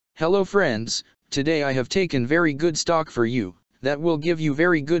Hello friends, today I have taken very good stock for you, that will give you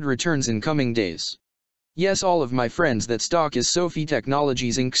very good returns in coming days. Yes, all of my friends, that stock is SOFI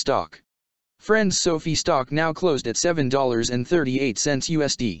Technologies Inc. stock. Friends, SOFI stock now closed at $7.38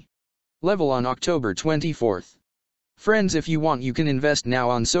 USD. Level on October 24th. Friends, if you want you can invest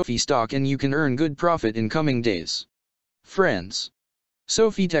now on SOFI stock and you can earn good profit in coming days. Friends,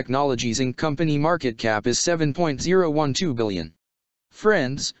 SOFI Technologies Inc. company market cap is $7.012 billion.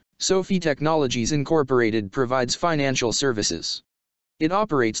 Friends, SOFI Technologies Incorporated provides financial services. It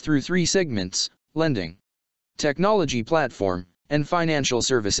operates through three segments: lending, technology platform, and financial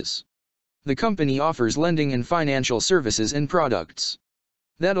services. The company offers lending and financial services and products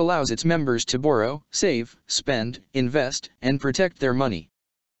that allows its members to borrow, save, spend, invest, and protect their money.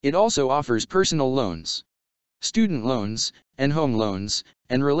 It also offers personal loans, student loans, and home loans,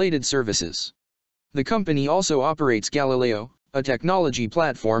 and related services. The company also operates Galileo, a technology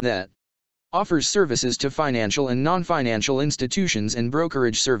platform that offers services to financial and non-financial institutions and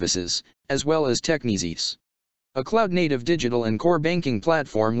brokerage services, as well as nyse, a cloud-native digital and core banking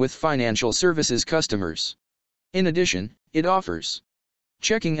platform with financial services customers. In addition, it offers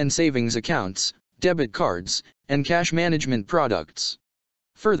checking and savings accounts, debit cards, and cash management products.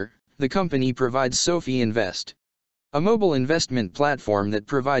 Further, the company provides SOFI Invest, a mobile investment platform that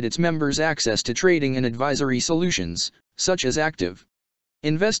provides its members access to trading and advisory solutions, such as active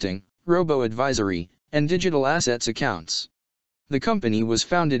investing, robo-advisory, and digital assets accounts. The company was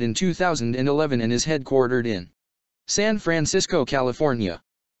founded in 2011 and is headquartered in San Francisco, California.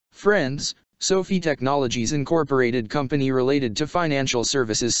 Friends, SOFI Technologies Incorporated company related to financial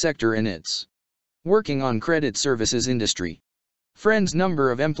services sector and it's working on credit services industry. Friends,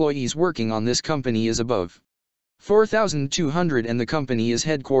 number of employees working on this company is above 4,200 and the company is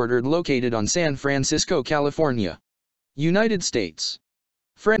headquartered located on San Francisco, California, United States.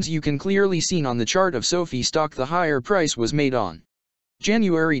 Friends, you can clearly see on the chart of SOFI stock the higher price was made on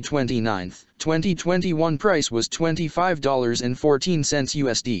January 29, 2021. Price was $25.14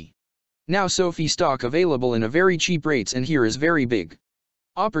 USD. Now SOFI stock available in a very cheap rates, and here is very big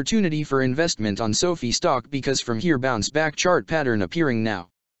opportunity for investment on SOFI stock because from here bounce back chart pattern appearing now.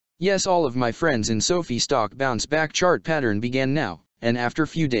 Yes, all of my friends, in SOFI stock bounce back chart pattern began now, and after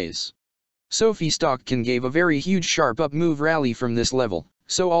few days SOFI stock can give a very huge sharp up move rally from this level.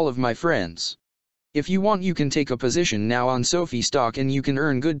 So all of my friends, if you want you can take a position now on SOFI stock and you can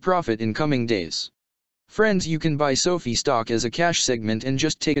earn good profit in coming days. Friends, you can buy SOFI stock as a cash segment and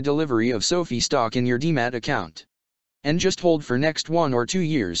just take a delivery of SOFI stock in your demat account and just hold for next 1 or 2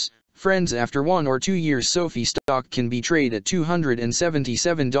 years. Friends, after 1 or 2 years SOFI stock can be traded at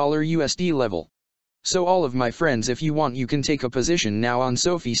 $277 USD level. So all of my friends, if you want you can take a position now on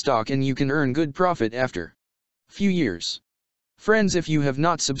SOFI stock and you can earn good profit after few years. Friends, if you have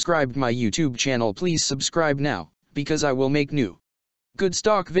not subscribed my YouTube channel, please subscribe now, because I will make new good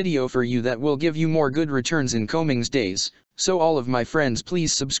stock video for you that will give you more good returns in coming days. So all of my friends,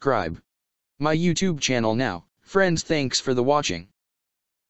 please subscribe my YouTube channel now. Friends, thanks for the watching.